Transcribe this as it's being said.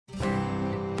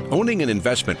Owning an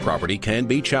investment property can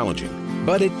be challenging,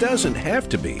 but it doesn't have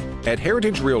to be. At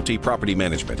Heritage Realty Property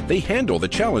Management, they handle the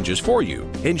challenges for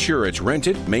you. Ensure it's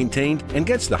rented, maintained, and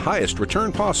gets the highest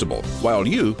return possible, while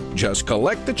you just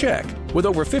collect the check. With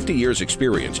over 50 years'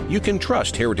 experience, you can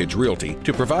trust Heritage Realty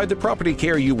to provide the property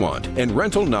care you want and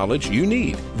rental knowledge you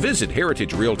need. Visit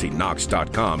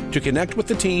heritagerealtyknox.com to connect with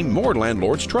the team more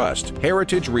landlords trust.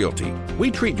 Heritage Realty.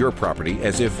 We treat your property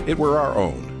as if it were our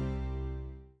own.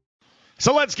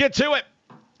 So let's get to it.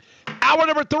 Hour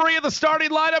number 3 of the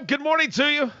starting lineup. Good morning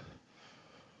to you.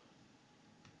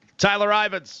 Tyler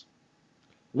Ivins,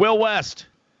 Will West,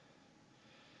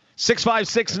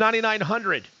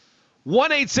 656-9900,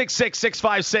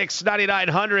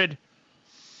 1-866-656-9900.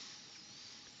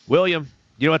 William,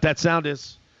 you know what that sound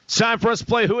is? It's time for us to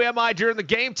play Who Am I during the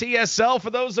game, TSL. For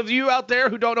those of you out there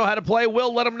who don't know how to play,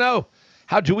 Will, let them know.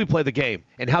 How do we play the game,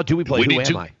 and how do we play Who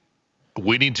Am I?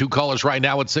 We need 2 callers right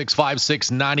now at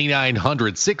 656-9900.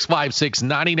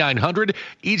 656-9900.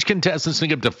 Each contestant's going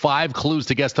to give up to 5 clues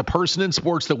to guess the person in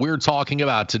sports that we're talking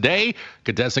about today.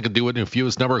 Contestant can do it in the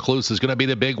fewest number of clues is going to be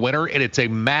the big winner, and it's a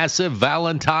massive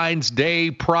Valentine's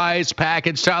Day prize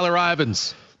package. Tyler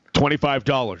Ivins.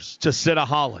 $25 to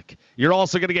Cinnaholic. You're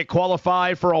also going to get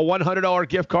qualified for a $100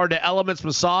 gift card to Elements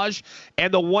Massage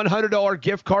and the $100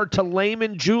 gift card to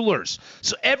Lehman Jewelers.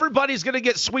 So everybody's going to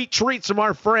get sweet treats from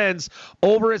our friends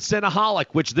over at Cinnaholic,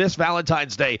 which this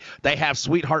Valentine's Day, they have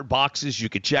sweetheart boxes. You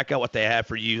can check out what they have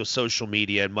for you, social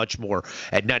media, and much more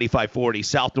at 9540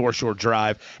 South North Shore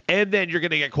Drive. And then you're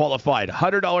going to get qualified.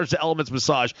 $100 to Elements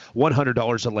Massage,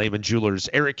 $100 to Lehman Jewelers.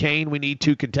 Eric Kane, we need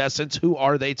 2 contestants. Who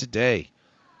are they today?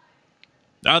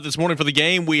 This morning for the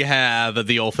game, we have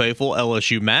the Old Faithful,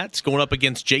 LSU Matt, going up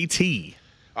against JT.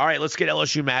 All right, let's get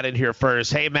LSU Matt in here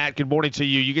first. Hey, Matt, good morning to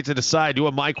you. You get to decide. Do you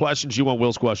want my questions? You want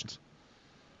Will's questions?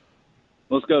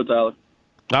 Let's go, Tyler.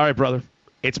 All right, brother.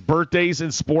 It's birthdays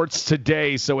in sports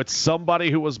today, so it's somebody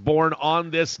who was born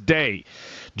on this day.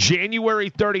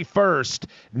 January 31st,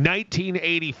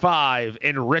 1985,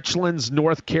 in Richlands,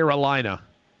 North Carolina.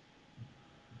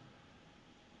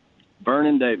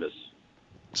 Vernon Davis.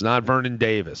 It's not Vernon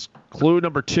Davis. Clue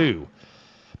number 2.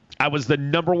 I was the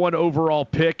number 1 overall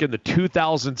pick in the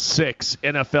 2006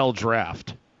 NFL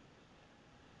Draft.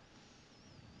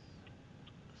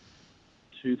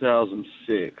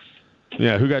 2006.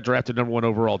 Yeah, who got drafted number 1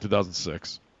 overall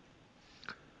 2006?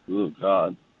 Oh,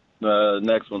 God.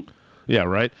 Next one. Yeah,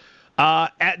 right.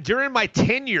 During my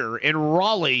tenure in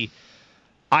Raleigh,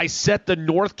 I set the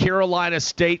North Carolina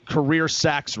State career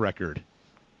sacks record.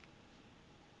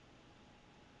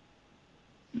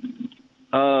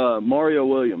 Mario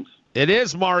Williams. It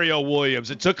is Mario Williams.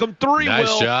 It took him 3, Nice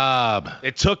Will. job.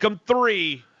 It took him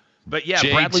 3. But, yeah,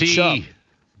 JT. Bradley Chubb.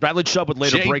 Bradley Chubb would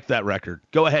later break that record.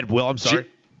 Go ahead, Will. I'm sorry.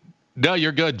 No,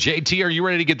 you're good. JT, are you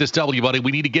ready to get this W, buddy?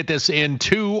 We need to get this in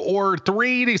 2 or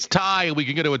 3 to tie, and we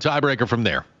can go to a tiebreaker from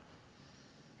there.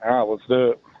 All right, let's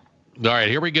do it. All right,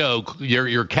 here we go.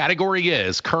 Your category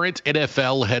is current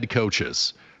NFL head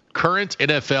coaches. Current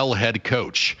NFL head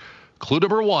coach. Clue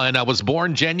number 1, I was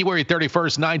born January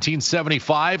 31st,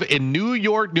 1975 in New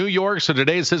York, New York. So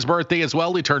today is his birthday as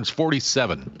well. He turns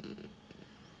 47.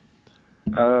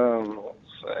 Let's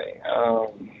see.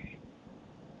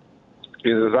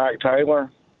 Is it Zach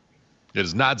Taylor? It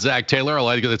is not Zach Taylor. I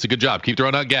like it. That's a good job. Keep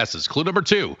throwing out guesses. Clue number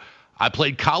 2, I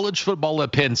played college football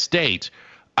at Penn State.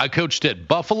 I coached at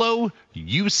Buffalo,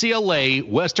 UCLA,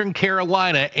 Western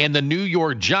Carolina, and the New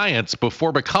York Giants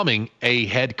before becoming a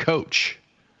head coach.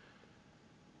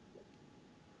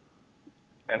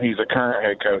 And he's a current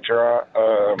head coach, right?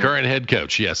 Current head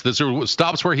coach, yes. This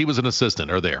stops where he was an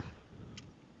assistant, or there.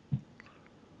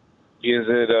 Is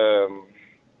it,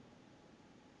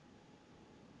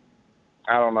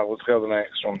 I don't know. Let's go to the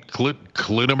next one.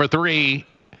 Clue number 3,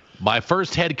 my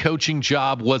first head coaching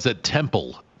job was at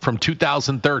Temple from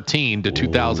 2013 to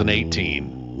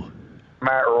 2018.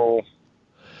 Matt Rule.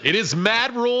 It is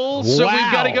Matt Rule, so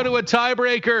we've got to go to a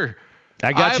tiebreaker.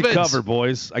 I got you covered,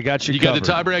 boys. I got you covered. You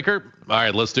got the tiebreaker? All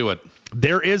right, let's do it.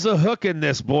 There is a hook in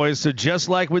this, boys. So just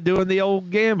like we're doing the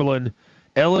old gambling,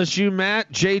 LSU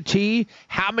Matt, JT,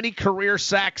 how many career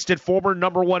sacks did former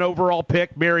number 1 overall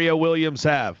pick Mario Williams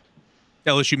have?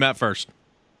 LSU Matt first.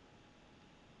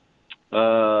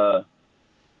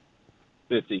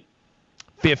 50.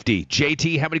 50.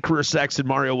 JT, how many career sacks did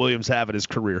Mario Williams have in his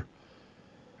career?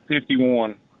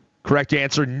 51. Correct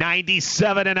answer,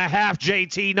 97.5,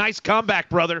 JT. Nice comeback,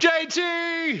 brother.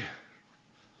 JT,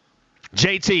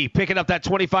 picking up that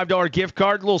 $25 gift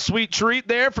card. A little sweet treat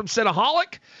there from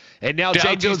Cinnaholic. And now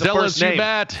down JT's the goes first LSU name.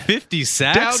 Matt. 50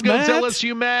 sacks, Down goes Matt?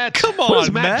 LSU Matt. Come on, What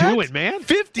is Matt doing, man?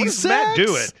 50 what does sacks? Matt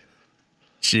doing?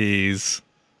 Jeez.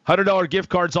 $100 gift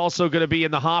card's also going to be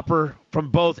in the hopper from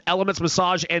both Elements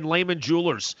Massage and Lehman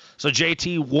Jewelers. So,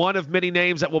 JT, one of many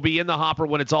names that will be in the hopper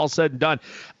when it's all said and done.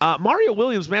 Mario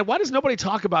Williams, man, why does nobody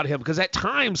talk about him? Because at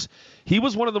times he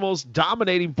was one of the most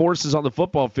dominating forces on the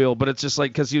football field, but it's just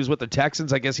like because he was with the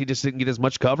Texans, I guess he just didn't get as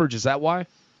much coverage. Is that why?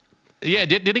 Yeah,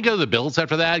 didn't he go to the Bills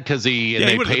after that? Because they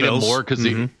paid him more. Because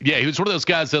he was one of those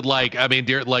guys that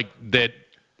that.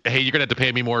 Hey, you're gonna have to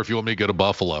pay me more if you want me to go to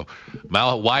Buffalo.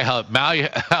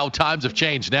 How times have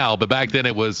changed now, but back then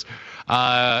it was.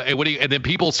 And then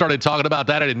people started talking about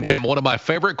that, and one of my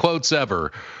favorite quotes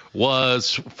ever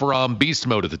was from Beast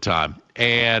Mode at the time,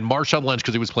 and Marshawn Lynch,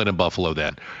 because he was playing in Buffalo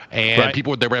then, and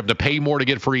people they were having to pay more to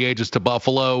get free agents to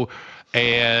Buffalo.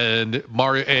 And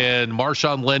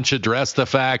Marshawn Lynch addressed the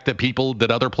fact that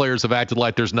other players have acted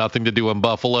like there's nothing to do in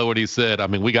Buffalo, and he said, "I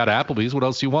mean, we got Applebee's. What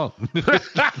else do you want?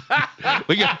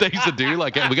 We got things to do.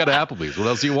 Like we got Applebee's. What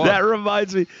else do you want?" That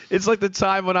reminds me, it's like the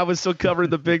time when I was still covering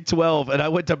the Big 12, and I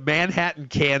went to Manhattan,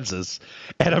 Kansas,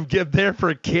 and I'm there for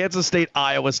a Kansas State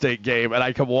Iowa State game, and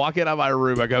I come walking out of my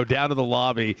room, I go down to the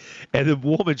lobby, and the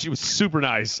woman, she was super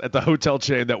nice at the hotel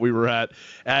chain that we were at,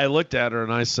 and I looked at her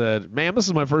and I said, "Ma'am, this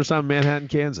is my first time in Manhattan,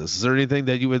 Kansas. Is there anything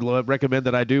that you would recommend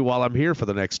that I do while I'm here for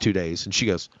the next 2 days?" And she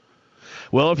goes,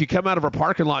 "Well, if you come out of our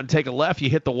parking lot and take a left, you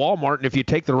hit the Walmart, and if you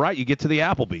take the right, you get to the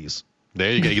Applebee's."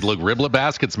 There you go. You look, Riblet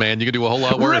baskets, man. You can do a whole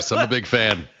lot worse. I'm a big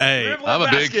fan. Hey, I'm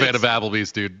a big fan of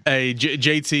Applebee's, dude. Hey,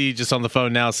 JT just on the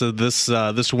phone now said this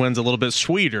win's a little bit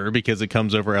sweeter because it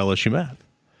comes over LSU math.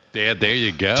 Yeah, there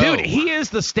you go, dude. He is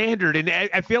the standard, and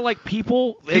I feel like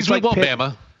people. He's like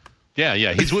Bama. Yeah,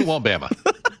 he's we want Bama.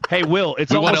 Hey, Will,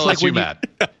 it's we almost want LSU like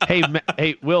Matt.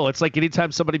 Hey, Will, it's like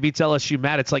anytime somebody beats LSU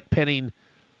Matt, it's like pinning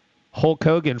Hulk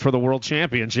Hogan for the world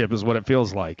championship is what it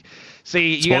feels like.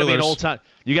 See, you got to be an old time.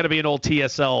 You got to be an old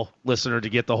TSL listener to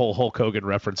get the whole Hulk Hogan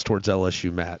reference towards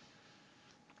LSU Matt.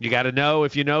 You got to know.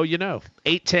 If you know, you know.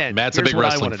 8-10. Matt's a big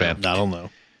wrestling fan. I don't know.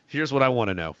 Here's what I want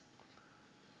to know.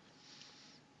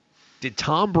 Did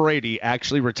Tom Brady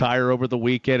actually retire over the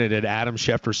weekend, and did Adam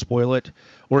Schefter spoil it?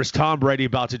 Or is Tom Brady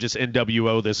about to just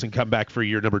NWO this and come back for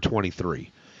year number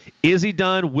 23? Is he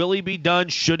done? Will he be done?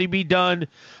 Should he be done?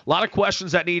 A lot of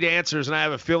questions that need answers, and I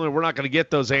have a feeling we're not going to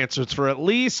get those answers for at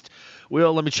least,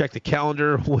 well, let me check the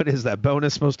calendar. When is that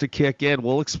bonus supposed to kick in?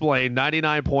 We'll explain.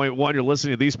 99.1, you're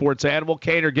listening to The Sports Animal.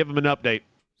 Cater, give him an update.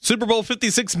 Super Bowl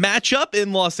 56 matchup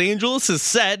in Los Angeles is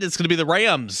set. It's going to be the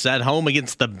Rams at home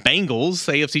against the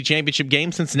Bengals. AFC Championship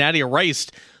game, Cincinnati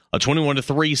erased a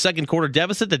 21-3 second quarter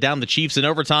deficit to down the Chiefs in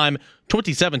overtime,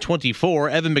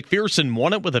 27-24. Evan McPherson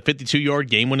won it with a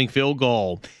 52-yard game-winning field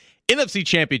goal. NFC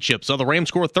Championship saw the Rams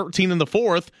score 13 in the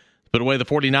fourth, put away the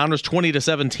 49ers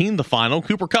 20-17 the final.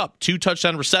 Cooper Kupp, 2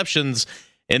 touchdown receptions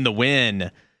in the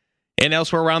win. And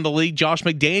elsewhere around the league, Josh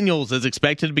McDaniels is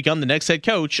expected to become the next head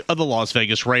coach of the Las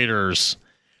Vegas Raiders.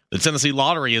 The Tennessee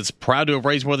Lottery is proud to have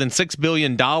raised more than $6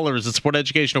 billion to support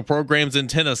educational programs in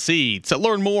Tennessee. To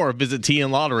learn more, visit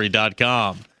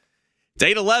tnlottery.com.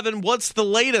 Date 11, what's the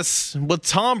latest with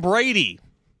Tom Brady?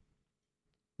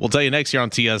 We'll tell you next year on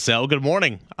TSL. Good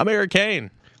morning. I'm Eric Kane.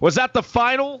 Was that the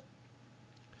final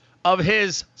of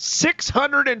his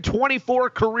 624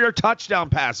 career touchdown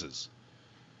passes?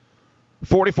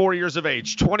 44 years of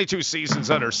age, 22 seasons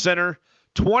under center,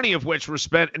 20 of which were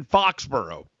spent in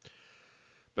Foxborough.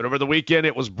 But over the weekend,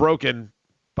 it was broken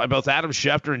by both Adam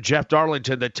Schefter and Jeff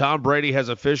Darlington that Tom Brady has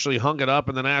officially hung it up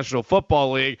in the National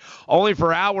Football League, only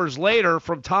for hours later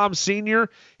from Tom Sr.,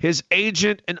 his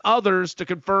agent, and others to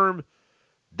confirm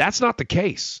that's not the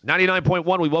case.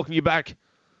 99.1, we welcome you back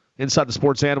inside the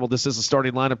Sports Animal. This is the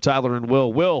starting lineup, Tyler and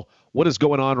Will. Will, what is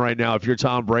going on right now if you're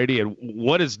Tom Brady, and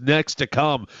what is next to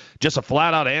come? Just a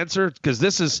flat-out answer? Because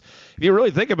this is, if you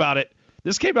really think about it,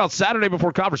 this came out Saturday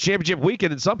before Conference Championship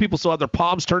weekend, and some people still have their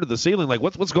palms turned to the ceiling. Like,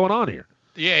 what's going on here?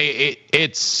 Yeah,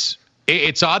 it's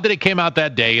odd that it came out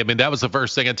that day. I mean, that was the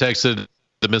first thing I texted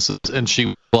the missus, and she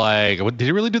was like, "Did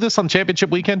he really do this on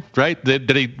championship weekend? Right? Did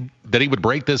he would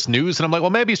break this news?" And I'm like, "Well,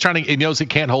 maybe he's trying to. He knows he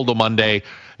can't hold till Monday,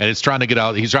 and it's trying to get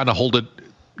out. He's trying to hold it,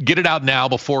 get it out now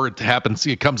before it happens.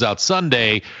 It comes out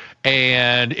Sunday."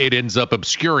 And it ends up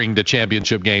obscuring the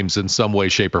championship games in some way,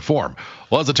 shape, or form.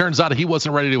 Well, as it turns out, he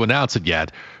wasn't ready to announce it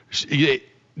yet.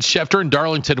 Schefter and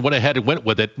Darlington went ahead and went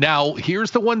with it. Now, here's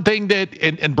the one thing that,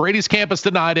 and Brady's camp has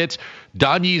denied it,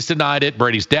 Don Yee's denied it,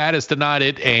 Brady's dad has denied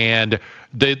it, and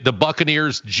the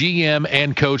Buccaneers GM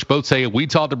and coach both say, we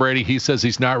talked to Brady, he says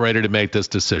he's not ready to make this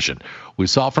decision. We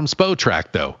saw from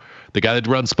Spotrac, though. The guy that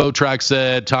runs Spotrac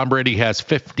said Tom Brady has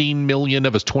 $15 million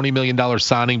of his $20 million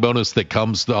signing bonus that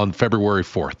comes on February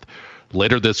 4th,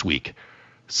 later this week.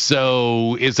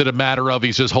 So is it a matter of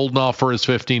he's just holding off for his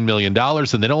 $15 million and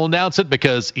then he'll announce it?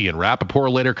 Because Ian Rappaport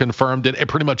later confirmed it, and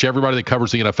pretty much everybody that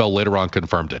covers the NFL later on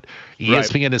confirmed it.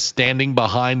 ESPN is standing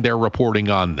behind their reporting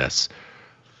on this.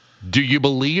 Do you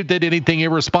believe that anything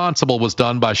irresponsible was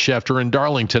done by Schefter and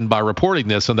Darlington by reporting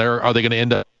this, and are they going to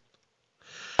end up?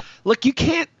 Look, you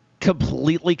can't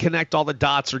completely connect all the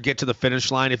dots or get to the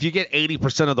finish line. If you get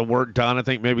 80% of the work done, I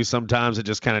think maybe sometimes it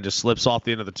just kind of just slips off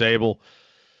the end of the table.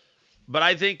 But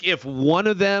I think if one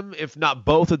of them, if not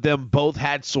both of them, both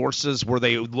had sources where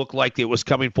they looked like it was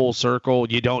coming full circle,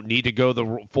 you don't need to go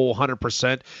the full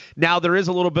 100%. Now, there is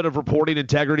a little bit of reporting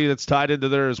integrity that's tied into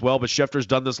there as well, but Schefter's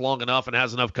done this long enough and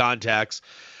has enough contacts.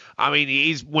 I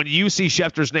mean, when you see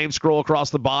Schefter's name scroll across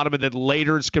the bottom and then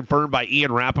later it's confirmed by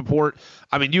Ian Rappaport,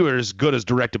 I mean, you are as good as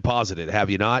direct deposited, have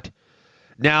you not?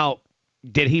 Now,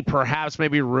 did he perhaps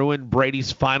maybe ruin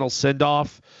Brady's final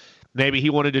send-off? Maybe he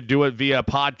wanted to do it via a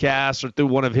podcast or through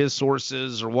one of his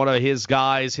sources or one of his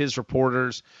guys, his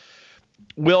reporters.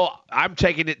 Well, I'm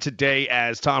taking it today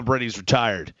as Tom Brady's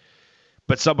retired,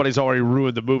 but somebody's already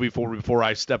ruined the movie for me before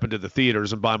I step into the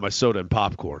theaters and buy my soda and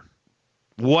popcorn.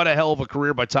 What a hell of a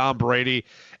career by Tom Brady.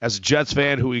 As a Jets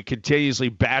fan who he continuously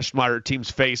bashed my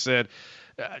team's face in,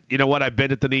 you know what? I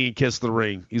bent at the knee and kissed the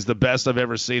ring. He's the best I've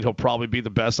ever seen. He'll probably be the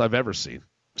best I've ever seen.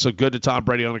 So good to Tom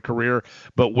Brady on a career.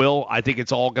 But, Will, I think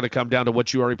it's all going to come down to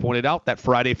what you already pointed out, that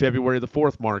Friday, February the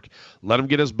 4th mark. Let him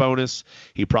get his bonus.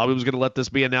 He probably was going to let this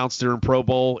be announced during Pro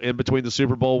Bowl in between the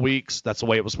Super Bowl weeks. That's the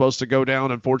way it was supposed to go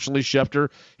down. Unfortunately, Schefter,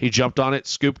 he jumped on it,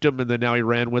 scooped him, and then now he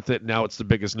ran with it. Now it's the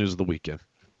biggest news of the weekend.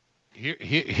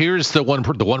 Here's the one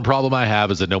problem I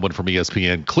have is that no one from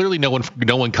ESPN, clearly no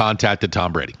one contacted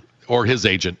Tom Brady or his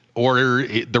agent or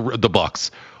the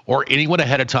Bucks or anyone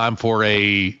ahead of time for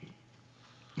a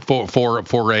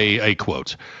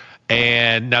quote.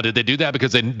 And now, did they do that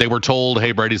because they were told,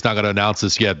 hey, Brady's not going to announce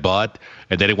this yet, and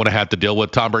they didn't want to have to deal with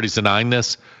Tom Brady's denying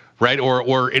this, right?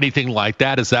 Or anything like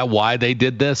that? Is that why they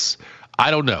did this?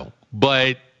 I don't know.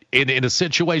 But in a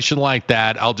situation like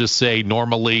that, I'll just say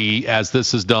normally as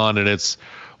this is done, and it's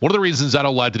one of the reasons I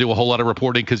don't like to do a whole lot of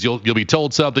reporting because you'll be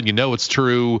told something, you know it's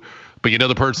true, but you know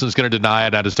the person's going to deny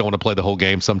it. I just don't want to play the whole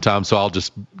game sometimes, so I'll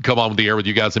just come on with the air with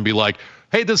you guys and be like,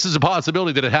 hey, this is a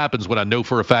possibility that it happens when I know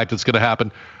for a fact it's going to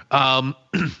happen. I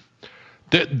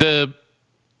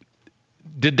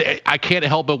can't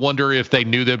help but wonder if they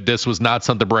knew that this was not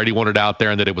something Brady wanted out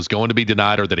there and that it was going to be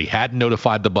denied or that he hadn't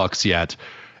notified the Bucks yet,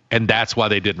 and that's why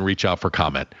they didn't reach out for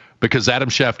comment. Because Adam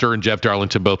Schefter and Jeff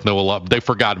Darlington both know a lot. They've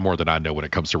forgotten more than I know when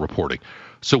it comes to reporting.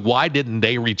 So why didn't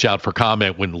they reach out for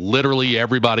comment when literally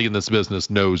everybody in this business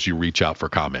knows you reach out for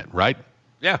comment, right?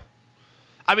 Yeah.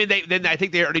 I mean, I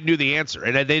think they already knew the answer.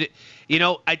 And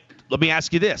let me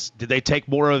ask you this. Did they take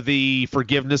more of the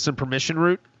forgiveness and permission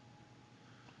route?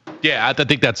 Yeah, I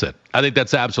think that's it. I think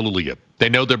that's absolutely it. They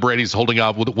know that Brady's holding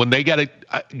off. When they got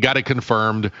it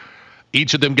confirmed,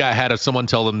 each of them had someone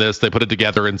tell them this. They put it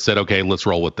together and said, okay, let's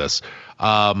roll with this.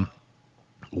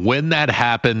 When that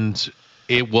happened,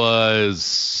 it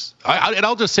was and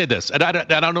I'll just say this, and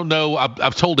I don't know.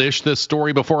 I've told Ish this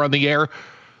story before on the air.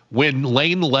 When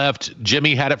Lane left,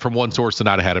 Jimmy had it from one source and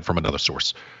I had it from another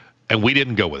source. And we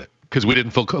didn't go with it because we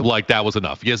didn't feel like that was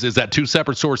enough. Yes, is that two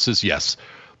separate sources? Yes.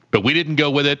 But we didn't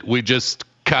go with it. We just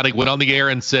kind of went on the air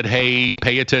and said, hey,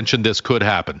 pay attention. This could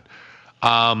happen.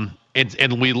 And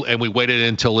we waited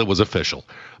until it was official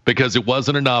because it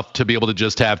wasn't enough to be able to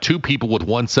just have two people with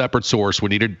one separate source.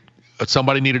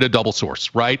 Somebody needed a double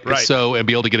source, right? So, and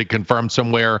be able to get it confirmed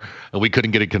somewhere, and we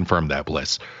couldn't get it confirmed that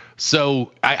place.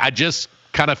 So I just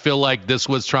kind of feel like this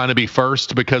was trying to be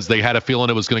first because they had a feeling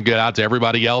it was going to get out to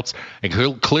everybody else.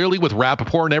 And clearly with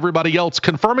Rappaport and everybody else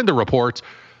confirming the report,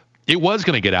 it was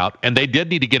going to get out, and they did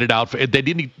need to get it out. They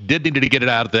did need to get it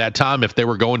out at that time if they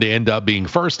were going to end up being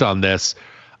first on this.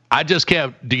 I just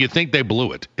can't. Do you think they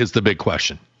blew it? Is the big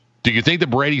question. Do you think that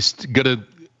Brady's gonna?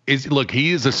 Look,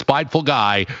 he is a spiteful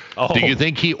guy. Oh. Do you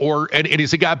think and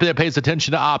he's a guy that pays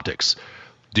attention to optics.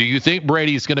 Do you think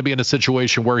Brady's going to be in a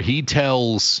situation where he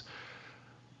tells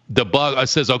the Bucs,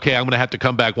 says, okay, I'm going to have to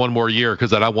come back one more year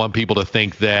because I don't want people to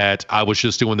think that I was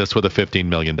just doing this for the $15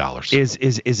 million.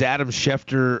 Is Adam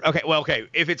Schefter okay?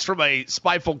 If it's from a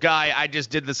spiteful guy, I just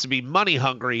did this to be money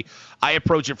hungry. I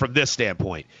approach it from this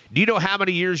standpoint. Do you know how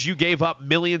many years you gave up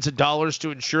millions of dollars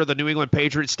to ensure the New England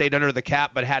Patriots stayed under the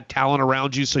cap but had talent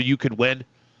around you so you could win?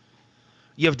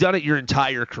 You've done it your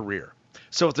entire career.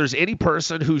 So if there's any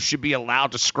person who should be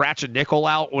allowed to scratch a nickel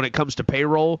out when it comes to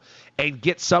payroll and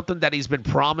get something that he's been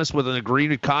promised with an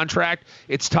agreed contract,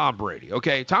 it's Tom Brady.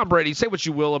 Okay, Tom Brady, say what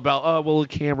you will about, the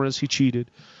cameras, he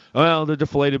cheated. Well, the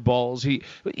deflated balls. The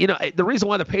reason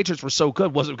why the Patriots were so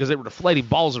good wasn't because they were deflating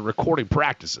balls and recording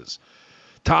practices.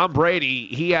 Tom Brady,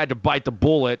 he had to bite the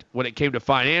bullet when it came to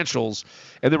financials,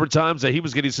 and there were times that he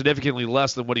was getting significantly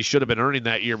less than what he should have been earning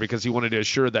that year because he wanted to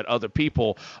assure that other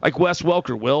people, like Wes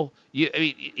Welker,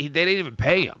 they didn't even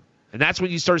pay him. And that's when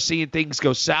you start seeing things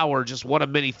go sour, just one of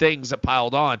many things that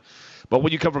piled on. But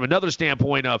when you come from another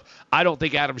standpoint of, I don't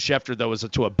think Adam Schefter, though, is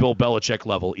to a Bill Belichick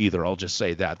level either. I'll just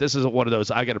say that. This isn't one of those,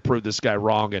 I got to prove this guy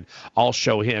wrong, and I'll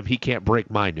show him he can't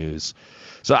break my news.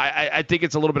 So I think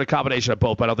it's a little bit of a combination of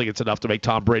both, but I don't think it's enough to make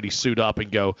Tom Brady suit up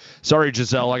and go, sorry,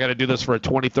 Giselle, I got to do this for a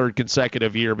 23rd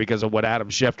consecutive year because of what Adam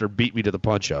Schefter beat me to the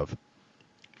punch of.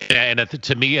 And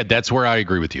to me, that's where I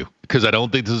agree with you, because I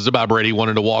don't think this is about Brady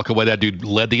wanting to walk away. That dude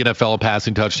led the NFL in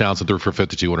passing touchdowns and threw for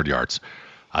 5,200 yards.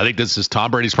 I think this is Tom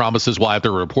Brady's promised his wife.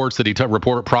 There were reports that he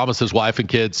promised his wife and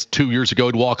kids 2 years ago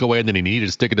to walk away, and then he needed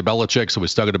to stick it to Belichick, so he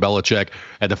stuck it to Belichick,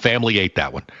 and the family ate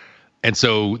that one. And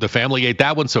so the family ate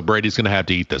that one, so Brady's going to have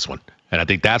to eat this one. And I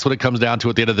think that's what it comes down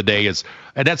to at the end of the day and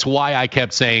that's why I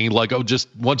kept saying, like, just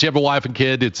once you have a wife and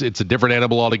kid, it's a different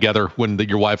animal altogether when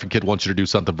your wife and kid wants you to do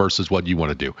something versus what you want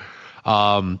to do.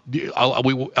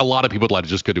 A lot of people would like to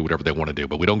just go do whatever they want to do,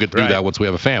 but we don't get to do that once we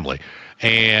have a family.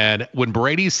 And when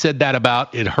Brady said that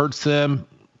about it hurts them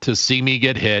to see me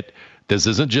get hit, this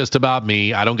isn't just about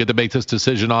me. I don't get to make this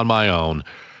decision on my own.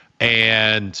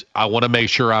 And I want to make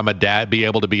sure I'm a dad, be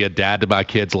able to be a dad to my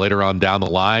kids later on down the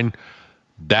line.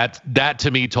 That to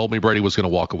me told me Brady was going to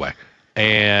walk away.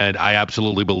 And I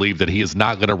absolutely believe that he is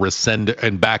not going to rescind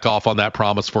and back off on that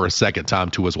promise for a second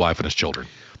time to his wife and his children.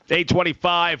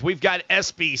 8:25. We've got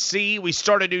SBC. We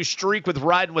start a new streak with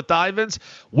Riding with Ivans.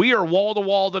 We are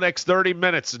wall-to-wall the next 30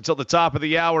 minutes until the top of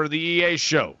the hour of the EA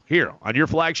show here on your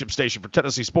flagship station for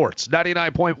Tennessee Sports,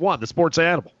 99.1, the Sports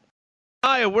Animal.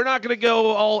 We're not going to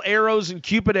go all arrows and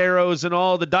Cupid arrows and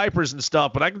all the diapers and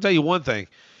stuff, but I can tell you one thing.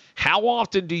 How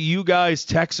often do you guys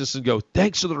text us and go,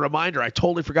 thanks for the reminder, I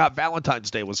totally forgot Valentine's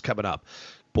Day was coming up?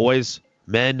 Boys,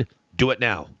 men, do it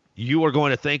now. You are going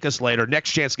to thank us later.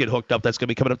 Next chance to get hooked up, that's going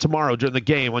to be coming up tomorrow during the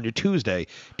game on your Tuesday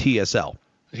TSL.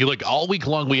 Hey, look, all week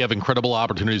long we have incredible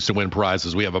opportunities to win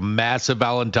prizes. We have a massive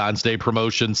Valentine's Day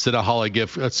promotion, Sit-a-Holly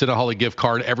gift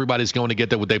card. Everybody's going to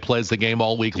get that when they play the game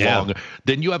all week long.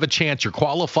 Then you have a chance. You're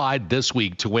qualified this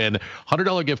week to win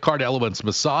 $100 gift card to Elements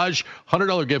Massage,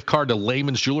 $100 gift card to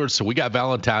Lehman's Jewelers. So we got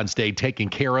Valentine's Day taken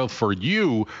care of for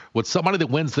you with somebody that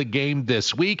wins the game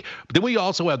this week. But then we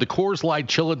also have the Coors Light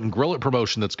Chill It and Grill It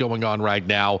promotion that's going on right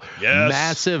now. Yes.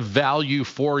 Massive value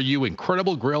for you.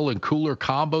 Incredible grill and cooler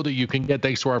combo that you can get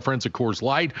thanks to our friends at Coors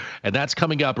Light, and that's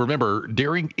coming up. Remember,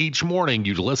 during each morning,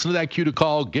 you listen to that cue to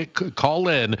call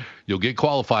in. You'll get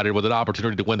qualified with an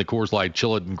opportunity to win the Coors Light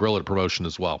Chill It and Grill It promotion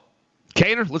as well.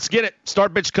 Caner, let's get it.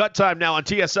 Start bitch cut time now on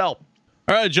TSL. All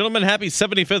right, gentlemen, happy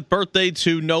 75th birthday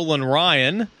to Nolan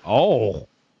Ryan. Oh.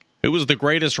 Who was the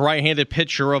greatest right-handed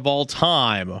pitcher of all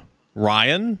time?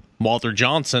 Ryan, Walter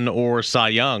Johnson, or Cy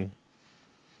Young?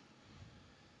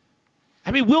 I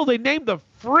mean, Will, they named the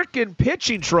frickin'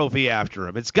 pitching trophy after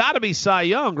him. It's got to be Cy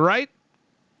Young, right?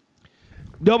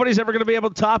 Nobody's ever going to be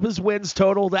able to top his wins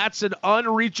total. That's an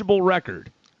unreachable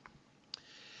record.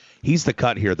 He's the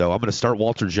cut here, though. I'm going to start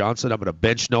Walter Johnson. I'm going to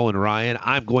bench Nolan Ryan.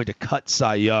 I'm going to cut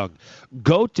Cy Young.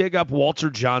 Go dig up Walter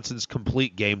Johnson's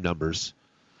complete game numbers.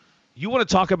 You want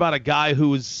to talk about a guy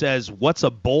who says, what's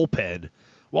a bullpen?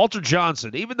 Walter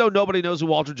Johnson, even though nobody knows who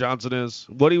Walter Johnson is,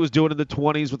 what he was doing in the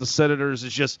 20s with the Senators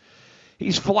is just...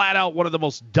 He's flat out one of the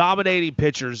most dominating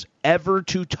pitchers ever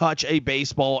to touch a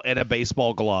baseball and a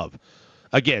baseball glove.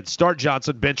 Again, start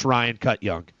Johnson, bench Ryan, cut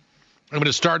Young. I'm going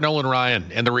to start Nolan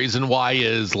Ryan, and the reason why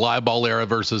is live ball era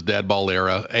versus dead ball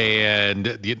era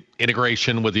and the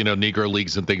integration with, Negro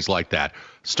leagues and things like that.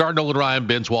 Start Nolan Ryan,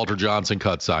 bench Walter Johnson,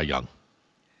 cut Cy Young.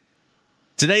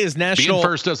 Today is National... Being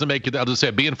first doesn't make you... I'll just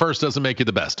say, being first doesn't make you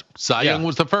the best. Cy Young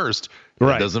was the first.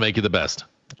 Right. It doesn't make you the best.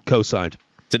 Co-signed.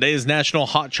 Today is National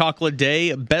Hot Chocolate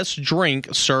Day. Best drink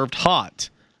served hot.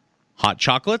 Hot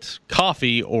chocolate,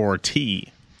 coffee, or tea?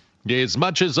 As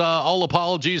much as all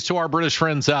apologies to our British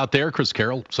friends out there. Chris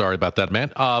Carroll, sorry about that,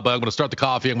 man. But I'm going to start the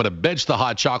coffee. I'm going to bench the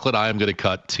hot chocolate. I am going to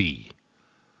cut tea.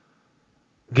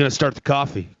 Going to start the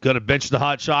coffee. Going to bench the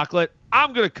hot chocolate.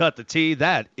 I'm going to cut the tea.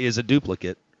 That is a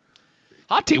duplicate.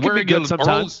 Hot tea can be good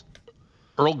sometimes.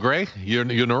 Earl Grey? You're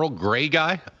an Earl Grey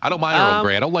guy? I don't mind Earl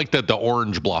Grey. I don't like the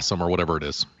orange blossom or whatever it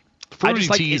is. Fruity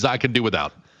teas I can do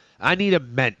without. I need a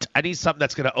mint. I need something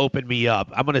that's going to open me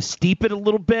up. I'm going to steep it a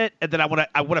little bit, and then I want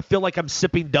to feel like I'm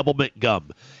sipping double mint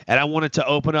gum, and I want it to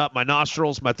open up my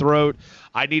nostrils, my throat.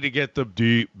 I need to get them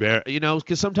deep,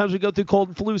 because sometimes we go through cold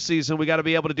and flu season. We got to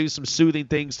be able to do some soothing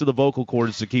things to the vocal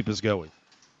cords to keep us going.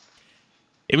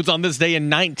 It was on this day in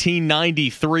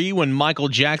 1993 when Michael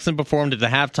Jackson performed at the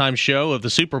halftime show of the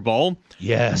Super Bowl.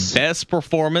 Yes. Best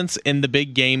performance in the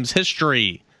big game's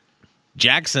history.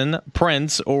 Jackson,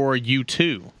 Prince, or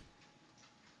U2?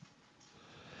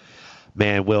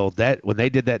 Man, Will, when they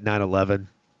did that 9/11,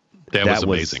 that was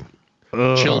amazing.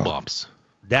 Chill bumps.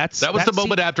 That was the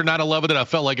moment after 9/11 that I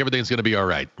felt like everything's going to be all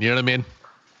right. You know what I mean?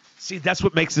 See, that's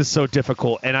what makes this so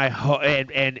difficult, and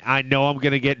I know I'm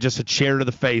going to get just a chair to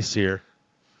the face here.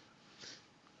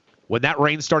 When that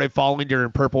rain started falling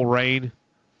during Purple Rain,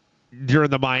 during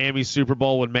the Miami Super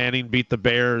Bowl when Manning beat the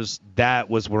Bears, that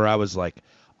was where I was like,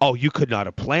 oh, you could not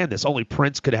have planned this. Only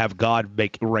Prince could have God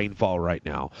make rain fall right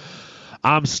now.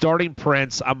 I'm starting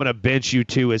Prince. I'm going to bench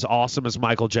U2. As awesome as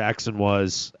Michael Jackson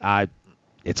was,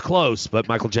 it's close, but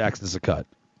Michael Jackson's a cut.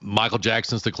 Michael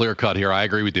Jackson's the clear cut here. I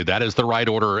agree with you. That is the right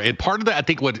order. And part of that, I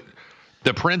think, what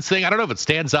the Prince thing, I don't know if it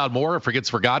stands out more, if it gets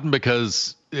forgotten,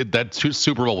 because that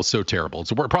Super Bowl was so terrible.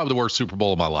 It's probably the worst Super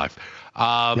Bowl of my life.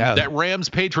 That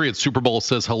Rams-Patriots Super Bowl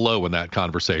says hello in that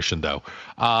conversation, though.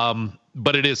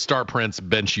 But it is start Prince,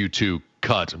 bench U2,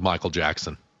 cut Michael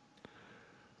Jackson.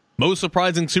 Most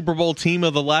surprising Super Bowl team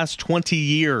of the last 20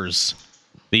 years.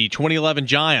 The 2011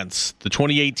 Giants, the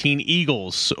 2018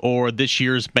 Eagles, or this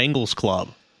year's Bengals club?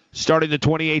 Starting the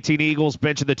 2018 Eagles,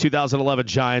 benching the 2011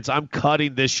 Giants. I'm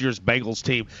cutting this year's Bengals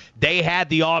team. They had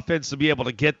the offense to be able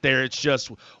to get there. It's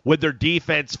just when their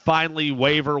defense finally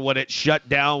waver, when it shut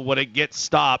down, when it gets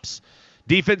stops.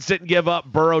 Defense didn't give up.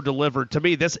 Burrow delivered. To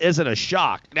me, this isn't a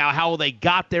shock. Now, how they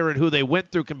got there and who they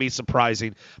went through can be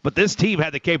surprising, but this team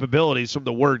had the capabilities from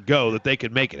the word go that they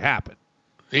could make it happen.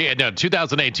 Yeah, no,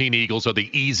 2018 Eagles are the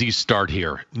easy start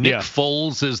here. Nick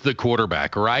Foles is the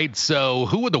quarterback, right? So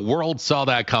who in the world saw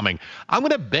that coming? I'm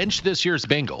going to bench this year's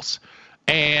Bengals.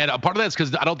 And a part of that's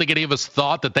because I don't think any of us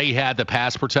thought that they had the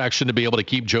pass protection to be able to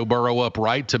keep Joe Burrow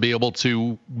upright, to be able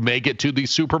to make it to the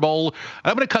Super Bowl.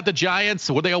 I'm going to cut the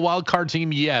Giants. Were they a wild card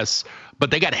team? Yes. But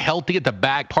they got healthy at the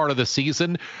back part of the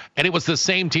season, and it was the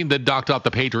same team that knocked out the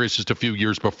Patriots just a few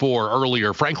years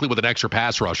earlier, frankly, with an extra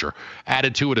pass rusher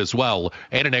added to it as well,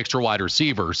 and an extra wide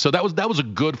receiver. So that was a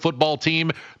good football team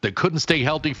that couldn't stay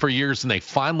healthy for years, and they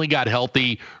finally got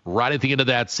healthy right at the end of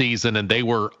that season, and they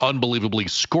were unbelievably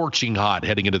scorching hot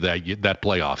heading into that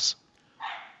playoffs.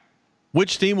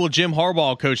 Which team will Jim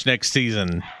Harbaugh coach next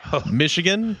season?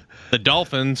 Michigan, the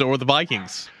Dolphins, or the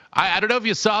Vikings? I don't know if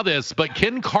you saw this, but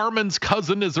Ken Carman's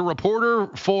cousin is a reporter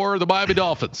for the Miami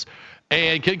Dolphins.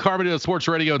 And Ken Carman does sports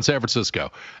radio in San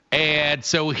Francisco. And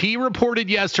so he reported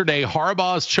yesterday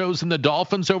Harbaugh's chosen the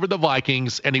Dolphins over the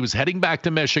Vikings, and he was heading back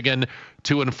to Michigan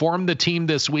to inform the team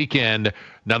this weekend.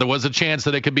 Now, there was a chance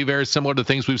that it could be very similar to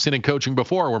things we've seen in coaching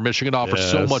before, where Michigan offers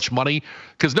so much money,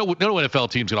 because no NFL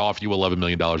team's going to offer you $11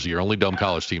 million a year. Only dumb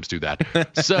college teams do that.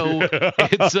 So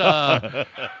it's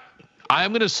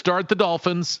I'm going to start the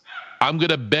Dolphins. I'm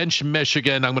going to bench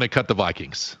Michigan. I'm going to cut the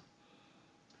Vikings.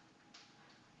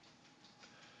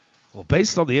 Well,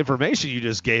 based on the information you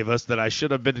just gave us that I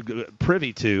should have been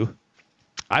privy to,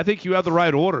 I think you have the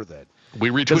right order then.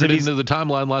 We retweeted it into the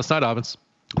timeline last night, Ovens.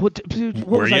 What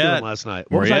was I doing last night?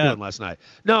 What was I doing last night?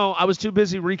 No, I was too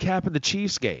busy recapping the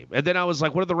Chiefs game. And then I was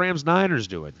like, what are the Rams-Niners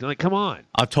doing? Like, come on.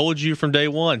 I told you from day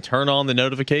one, turn on the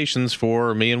notifications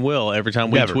for me and Will. Every time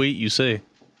we tweet, you see.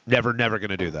 Never going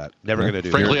to do that. Never going to do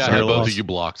that. Frankly, I had both of you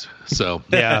blocked. So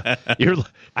yeah,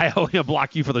 I only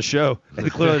block you for the show, and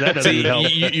clearly that doesn't help.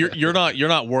 You're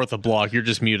not worth a block. You're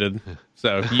just muted.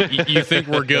 So you think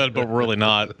we're good, but we're really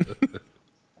not.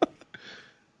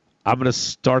 I'm going to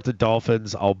start the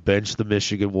Dolphins. I'll bench the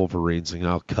Michigan Wolverines, and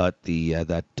I'll cut the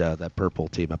that purple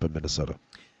team up in Minnesota.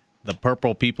 The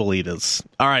Purple People Eaters.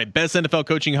 All right, best NFL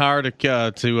coaching hire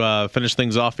to finish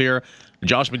things off here.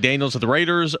 Josh McDaniels to the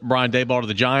Raiders, Brian Daboll to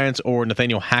the Giants, or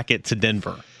Nathaniel Hackett to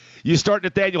Denver. You start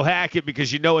Nathaniel Hackett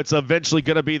because you know it's eventually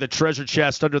going to be the treasure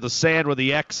chest under the sand where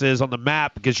the X is on the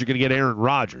map, because you're going to get Aaron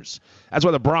Rodgers. That's why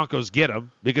the Broncos get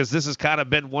him, because this has kind of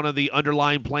been one of the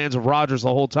underlying plans of Rodgers the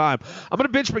whole time. I'm going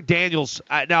to bench McDaniels.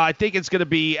 Now, I think it's going to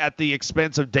be at the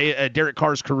expense of Derek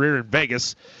Carr's career in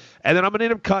Vegas. And then I'm going to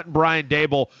end up cutting Brian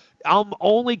Daboll. I'm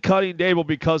only cutting Daboll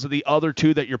because of the other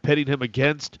two that you're pitting him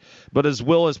against. But as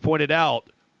Will has pointed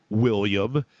out,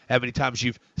 William, how many times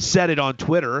you've said it on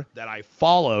Twitter that I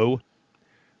follow,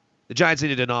 the Giants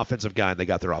needed an offensive guy, and they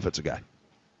got their offensive guy.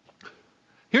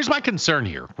 Here's my concern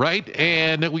here, right?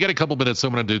 And we got a couple minutes, so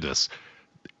I'm going to do this.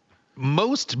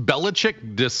 Most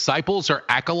Belichick disciples or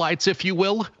acolytes, if you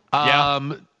will,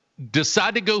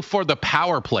 decide to go for the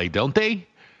power play, don't they?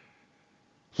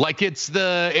 Like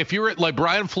if you're like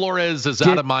Brian Flores is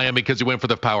out of Miami because he went for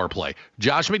the power play.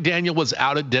 Josh McDaniel was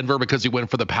out at Denver because he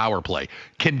went for the power play.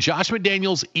 Can Josh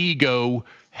McDaniel's ego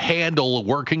handle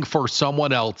working for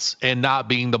someone else and not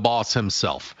being the boss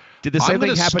himself? Did the same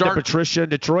thing happen to Patricia in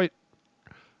Detroit?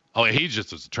 Oh, he's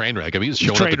just a train wreck. I mean, he's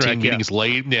showing up at team meetings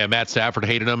late. Yeah, Matt Stafford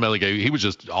hated him. Like, he was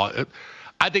just.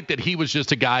 I think that he was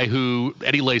just a guy who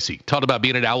Eddie Lacy talked about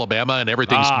being at Alabama and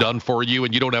everything's done for you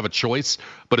and you don't have a choice.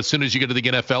 But as soon as you get to the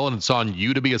NFL and it's on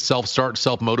you to be a self-start,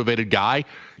 self-motivated guy,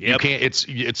 you can't.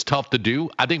 It's tough to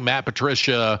do. I think Matt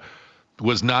Patricia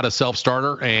was not a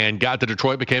self-starter and got to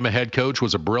Detroit, became a head coach,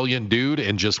 was a brilliant dude,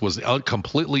 and just was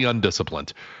completely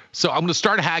undisciplined. So I'm going to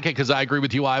start Hackett because I agree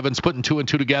with you, Ivans, putting 2 and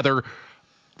 2 together.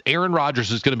 Aaron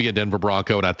Rodgers is going to be a Denver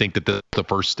Bronco, and I think that that's the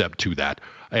first step to that.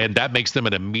 And that makes them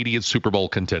an immediate Super Bowl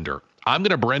contender. I'm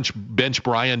going to bench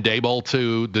Brian Daboll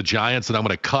to the Giants, and I'm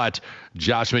going to cut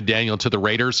Josh McDaniel to the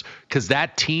Raiders because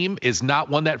that team is not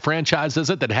one that franchise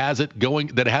is it that has it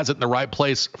in the right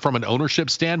place from an ownership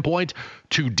standpoint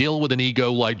to deal with an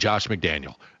ego like Josh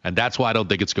McDaniel. And that's why I don't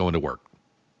think it's going to work.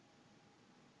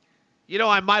 You know,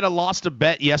 I might have lost a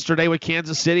bet yesterday with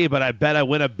Kansas City, but I bet I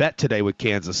win a bet today with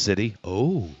Kansas City.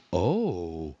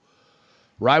 Oh.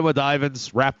 Ride with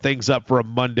Ivans, wrap things up for a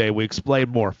Monday. We explain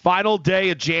more. Final day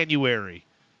of January.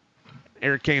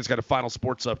 Eric Kane's got a final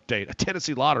sports update, a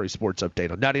Tennessee Lottery sports update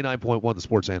on 99.1 The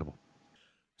Sports Animal.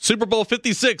 Super Bowl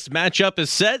 56 matchup is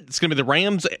set. It's going to be the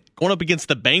Rams going up against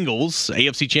the Bengals.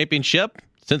 AFC Championship.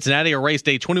 Cincinnati erased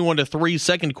a 21-3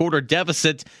 second quarter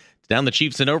deficit. Down the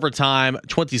Chiefs in overtime,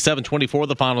 27-24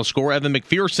 the final score. Evan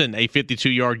McPherson, a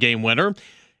 52-yard game winner.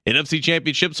 NFC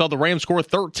Championship saw the Rams score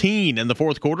 13 in the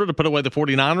fourth quarter to put away the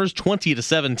 49ers,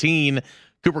 20-17.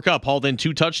 Cooper Kupp hauled in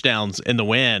 2 touchdowns in the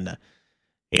win.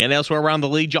 And elsewhere around the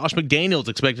league, Josh McDaniels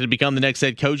expected to become the next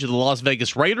head coach of the Las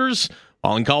Vegas Raiders.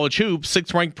 While in college hoops,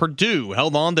 6th-ranked Purdue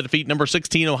held on to defeat number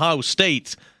 16 Ohio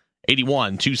State,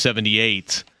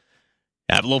 81-78.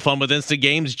 Have a little fun with Instant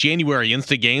Games. January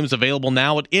Instant Games available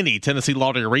now at any Tennessee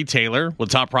Lottery retailer with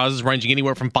top prizes ranging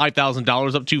anywhere from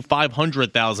 $5,000 up to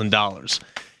 $500,000.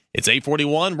 It's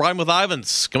 8:41. Ryan with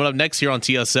Ivans coming up next here on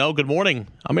TSL. Good morning.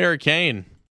 I'm Eric Kane.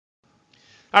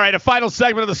 All right, a final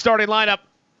segment of the starting lineup.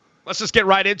 Let's just get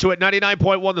right into it.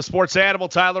 99.1 The Sports Animal.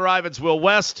 Tyler Ivans, Will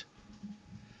West.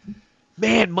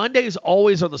 Man, Mondays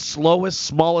always are the slowest,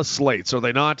 smallest slates, are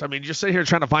they not? I mean, you're sitting here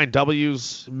trying to find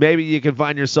W's. Maybe you can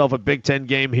find yourself a Big Ten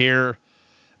game here.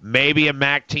 Maybe a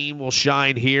MAC team will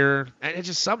shine here. And it's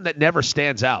just something that never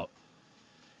stands out.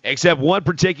 Except one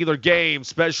particular game,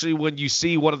 especially when you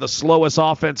see one of the slowest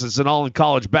offenses in all in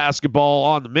college basketball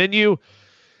on the menu.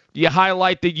 You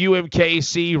highlight the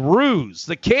UMKC Roos,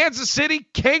 the Kansas City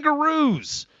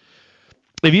Kangaroos.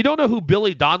 If you don't know who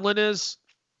Billy Donlin is,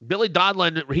 Billy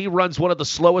Donlin, he runs one of the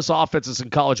slowest offenses in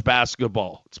college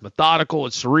basketball. It's methodical,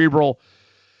 it's cerebral,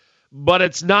 but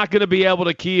it's not going to be able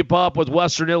to keep up with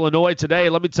Western Illinois today.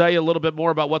 Let me tell you a little bit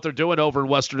more about what they're doing over in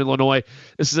Western Illinois.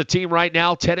 This is a team right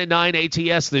now,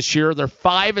 10-9 ATS this year. They're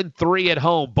 5-3 at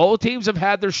home. Both teams have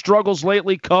had their struggles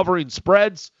lately covering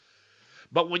spreads,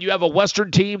 but when you have a Western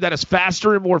team that is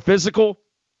faster and more physical,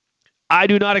 I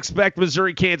do not expect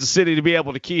Missouri, Kansas City to be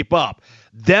able to keep up.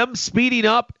 Them speeding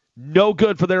up, no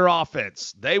good for their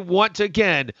offense. They want to,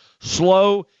 again,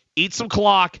 slow, eat some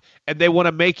clock, and they want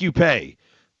to make you pay.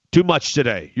 Too much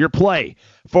today. Your play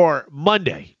for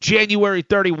Monday, January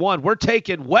 31. We're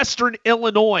taking Western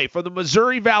Illinois from the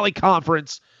Missouri Valley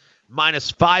Conference,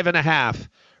 -5.5.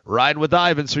 Riding with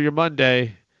Ivans for your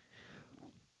Monday.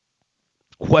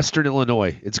 Western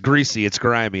Illinois. It's greasy. It's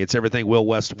grimy. It's everything Will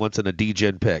West wants in a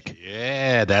D-Gen pick.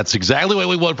 Yeah, that's exactly what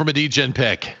we want from a D-Gen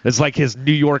pick. It's like his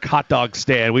New York hot dog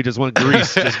stand. We just want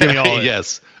grease. Just give me all it.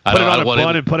 Yes. Put it on a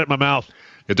bun and put it in my mouth.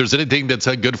 If there's anything that's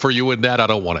good for you in that, I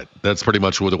don't want it. That's pretty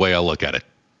much the way I look at it.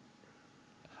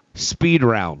 Speed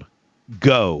round.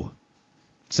 Go.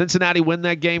 Cincinnati win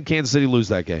that game. Kansas City lose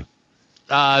that game.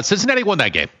 Cincinnati won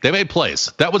that game. They made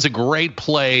plays. That was a great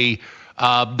play.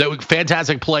 That was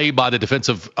fantastic play by the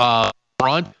defensive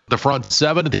the front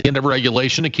seven at the end of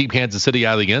regulation to keep Kansas City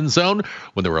out of the end zone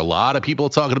when there were a lot of people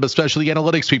talking about, especially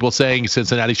analytics people, saying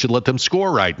Cincinnati should let them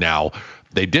score right now.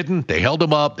 They didn't. They held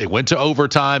them up. They went to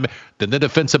overtime. Then the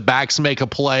defensive backs make a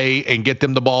play and get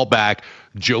them the ball back.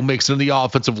 Joe Mixon and the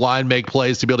offensive line make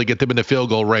plays to be able to get them into field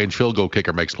goal range. Field goal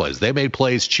kicker makes plays. They made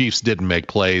plays. Chiefs didn't make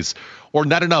plays or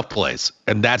not enough plays.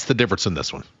 And that's the difference in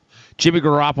this one. Jimmy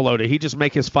Garoppolo, did he just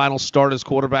make his final start as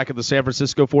quarterback of the San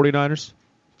Francisco 49ers?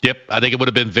 Yep, I think it would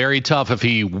have been very tough if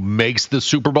he makes the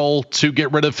Super Bowl to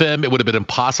get rid of him. It would have been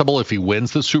impossible if he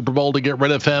wins the Super Bowl to get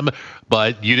rid of him.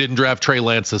 But you didn't draft Trey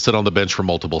Lance to sit on the bench for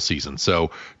multiple seasons.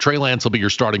 So Trey Lance will be your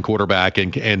starting quarterback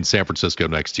in San Francisco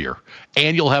next year.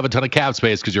 And you'll have a ton of cap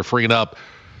space because you're freeing up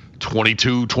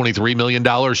 $23 million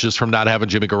just from not having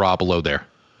Jimmy Garoppolo there.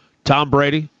 Tom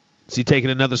Brady, is he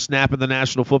taking another snap in the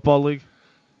National Football League?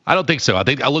 I don't think so.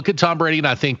 I look at Tom Brady and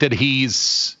I think that he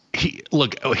is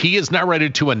not ready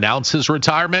to announce his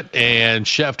retirement, and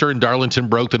Schefter and Darlington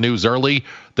broke the news early.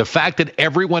 The fact that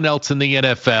everyone else in the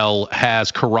NFL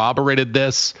has corroborated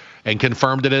this and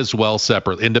confirmed it as well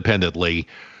independently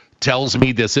tells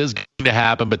me this is going to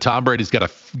happen, but Tom Brady's got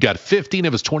 15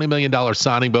 of his $20 million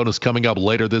signing bonus coming up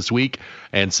later this week,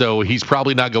 and so he's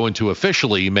probably not going to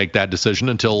officially make that decision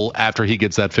until after he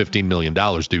gets that $15 million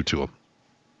due to him.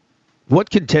 What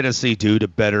can Tennessee do to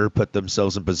better put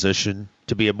themselves in position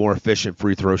to be a more efficient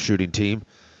free throw shooting team?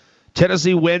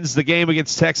 Tennessee wins the game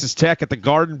against Texas Tech at the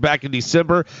Garden back in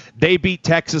December. They beat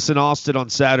Texas and Austin on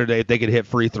Saturday if they could hit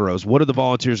free throws. What do the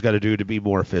Volunteers got to do to be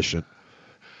more efficient?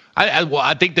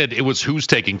 I think that it was who's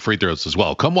taking free throws as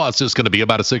well. Kumwa's just going to be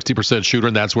about a 60% shooter,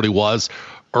 and that's what he was.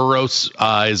 Uros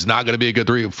is not going to be a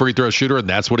good free throw shooter, and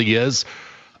that's what he is.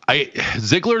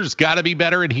 Ziegler's got to be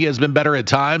better, and he has been better at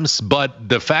times. But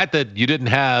the fact that you didn't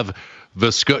have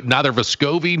neither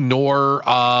Vescovi nor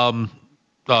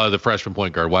the freshman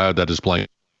point guard, why would that just blank?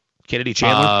 Kennedy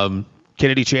Chandler.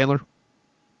 Kennedy Chandler.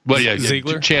 Well, yeah,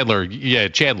 Ziegler? Chandler. Yeah,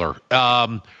 Chandler.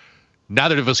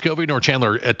 Neither did Vescovi nor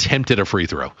Chandler attempted a free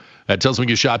throw. That tells me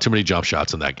you shot too many jump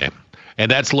shots in that game.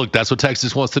 And that's what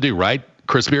Texas wants to do, right?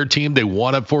 Chris Beard team, they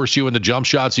want to force you into jump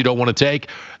shots you don't want to take,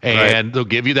 and they'll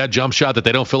give you that jump shot that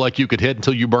they don't feel like you could hit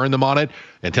until you burn them on it,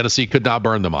 and Tennessee could not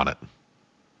burn them on it.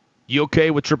 You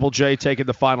okay with Triple J taking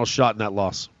the final shot in that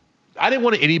loss? I didn't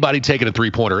want anybody taking a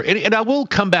three-pointer, and I will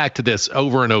come back to this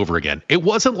over and over again. It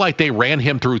wasn't like they ran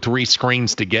him through 3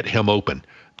 screens to get him open.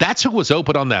 That's who was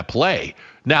open on that play.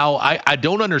 Now, I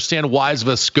don't understand why is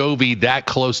Vescovi that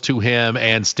close to him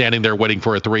and standing there waiting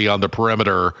for a 3 on the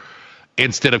perimeter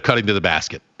instead of cutting to the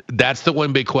basket. That's the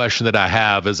one big question that I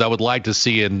have is I would like to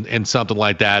see in something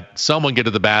like that, someone get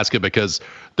to the basket because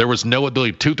there was no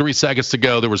ability, 2-3 seconds to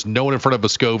go. There was no one in front of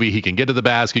Vescovi. He can get to the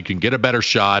basket, you can get a better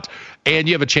shot, and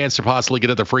you have a chance to possibly get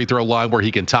at the free throw line where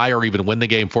he can tie or even win the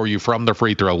game for you from the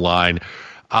free throw line.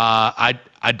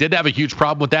 I did have a huge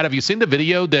problem with that. Have you seen the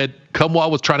video that Kumwa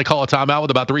was trying to call a timeout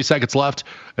with about 3 seconds left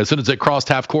as soon as it crossed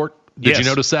half court? Did you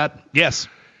notice that? Yes.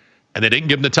 And they didn't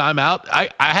give him the timeout. I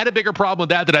had a bigger problem with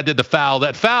that than I did the foul.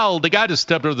 That foul, the guy just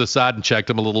stepped over the side and checked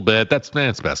him a little bit. It's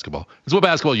basketball. It's what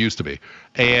basketball used to be.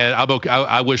 And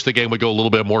I wish the game would go a little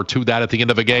bit more to that at the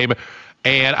end of a game.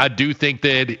 And I do think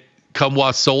that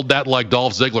Kumwa sold that like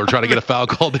Dolph Ziggler trying to get a foul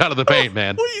called out of the paint,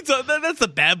 man. What are you talking? That's a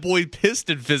bad boy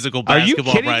Piston physical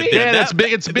basketball kidding right me? there. Yeah, that's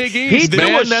big. It's Big East,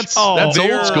 man. That's old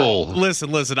school.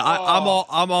 Listen.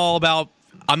 I'm all about.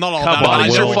 I'm not all Come about on,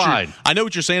 it. Will. I know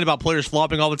what you're saying about players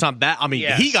flopping all the time.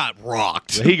 He got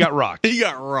rocked. He got rocked. He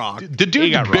got rocked. The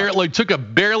dude took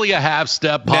barely a half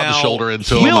step, popped the shoulder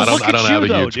into him. Will, I don't have a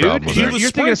huge problem with that.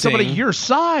 You're thinking of somebody your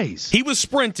size. He was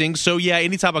sprinting, so yeah,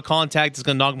 any type of contact is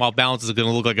going to knock him off balance. Is going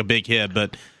to look like a big hit,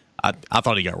 but I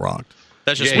thought he got rocked.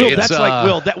 That's just Will. That's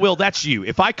like Will. That's you.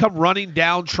 If I come running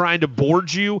down trying to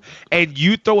board you and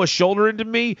you throw a shoulder into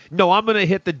me, no, I'm going to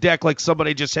hit the deck like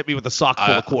somebody just hit me with a sock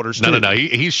full of quarters. No.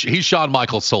 He Shawn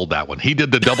Michaels sold that one. He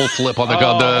did the double flip on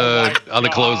the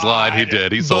clothesline. He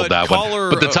did. He sold that one.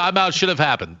 But the timeout should have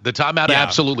happened. The timeout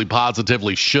absolutely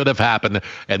positively should have happened,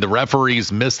 and the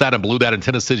referees missed that and blew that. And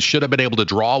Tennessee should have been able to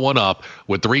draw one up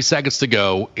with 3 seconds to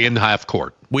go in half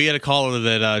court. We had a caller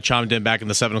that chimed in back in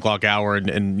the 7 o'clock hour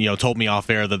and told me off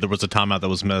air that there was a timeout that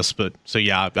was missed. But so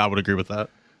yeah, I would agree with that.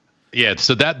 Yeah,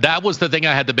 so that was the thing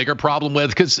I had the bigger problem with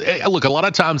because look, a lot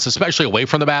of times, especially away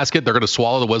from the basket, they're going to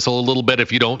swallow the whistle a little bit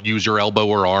if you don't use your elbow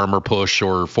or arm or push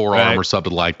or forearm or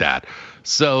something like that.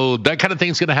 So that kind of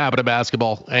thing's going to happen in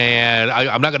basketball, and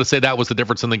I'm not going to say that was the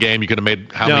difference in the game. You could have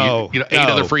made eight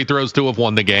other free throws to have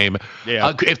won the game.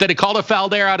 Yeah. If they had called a foul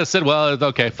there, I'd have said, well,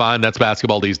 okay, fine, that's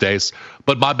basketball these days.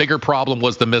 But my bigger problem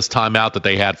was the missed timeout that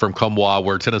they had from Kumwa,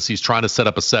 where Tennessee's trying to set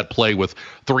up a set play with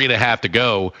 3.5 to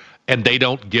go, and they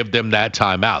don't give them that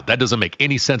timeout. That doesn't make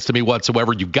any sense to me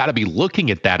whatsoever. You've got to be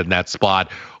looking at that in that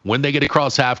spot. When they get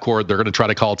across half court, they're going to try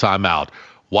to call timeout.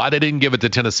 Why they didn't give it to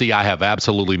Tennessee, I have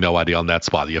absolutely no idea on that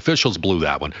spot. The officials blew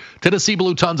that one. Tennessee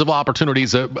blew tons of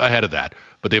opportunities ahead of that,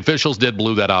 but the officials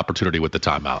blew that opportunity with the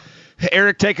timeout.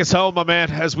 Eric, take us home, my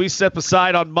man. As we step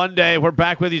aside on Monday, we're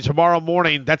back with you tomorrow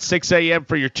morning. That's 6 a.m.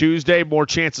 for your Tuesday. More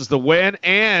chances to win.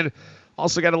 And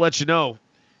also got to let you know,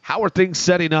 How are things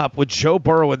setting up with Joe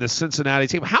Burrow and the Cincinnati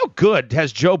team? How good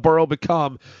has Joe Burrow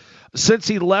become since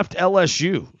he left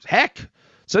LSU? Heck,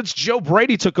 since Joe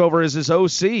Brady took over as his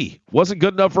OC. Wasn't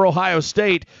good enough for Ohio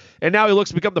State, and now he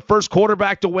looks to become the first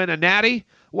quarterback to win a Natty,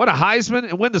 win a Heisman,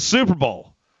 and win the Super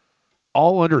Bowl.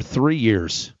 All under 3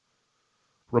 years.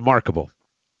 Remarkable.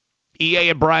 EA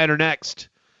and Brian are next.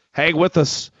 Hang with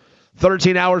us.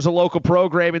 13 hours of local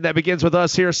programming that begins with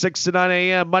us here 6 to 9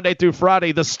 a.m. Monday through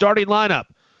Friday. The starting lineup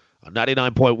on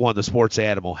 99.1 The Sports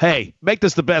Animal. Hey, make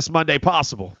this the best Monday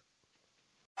possible.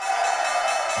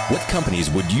 What companies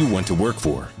would you want to work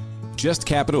for? Just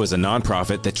Capital is a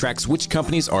nonprofit that tracks which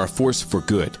companies are a force for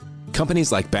good.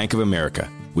 Companies like Bank of America,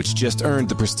 which just earned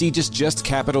the prestigious Just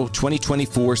Capital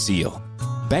 2024 seal.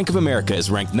 Bank of America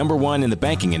is ranked #1 in the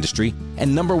banking industry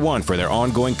and #1 for their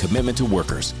ongoing commitment to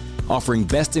workers, offering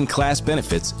best-in-class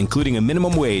benefits, including a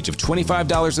minimum wage of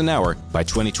 $25 an hour by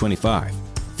 2025.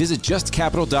 Visit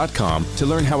justcapital.com to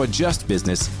learn how a just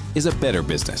business is a better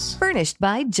business. Furnished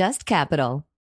by Just Capital.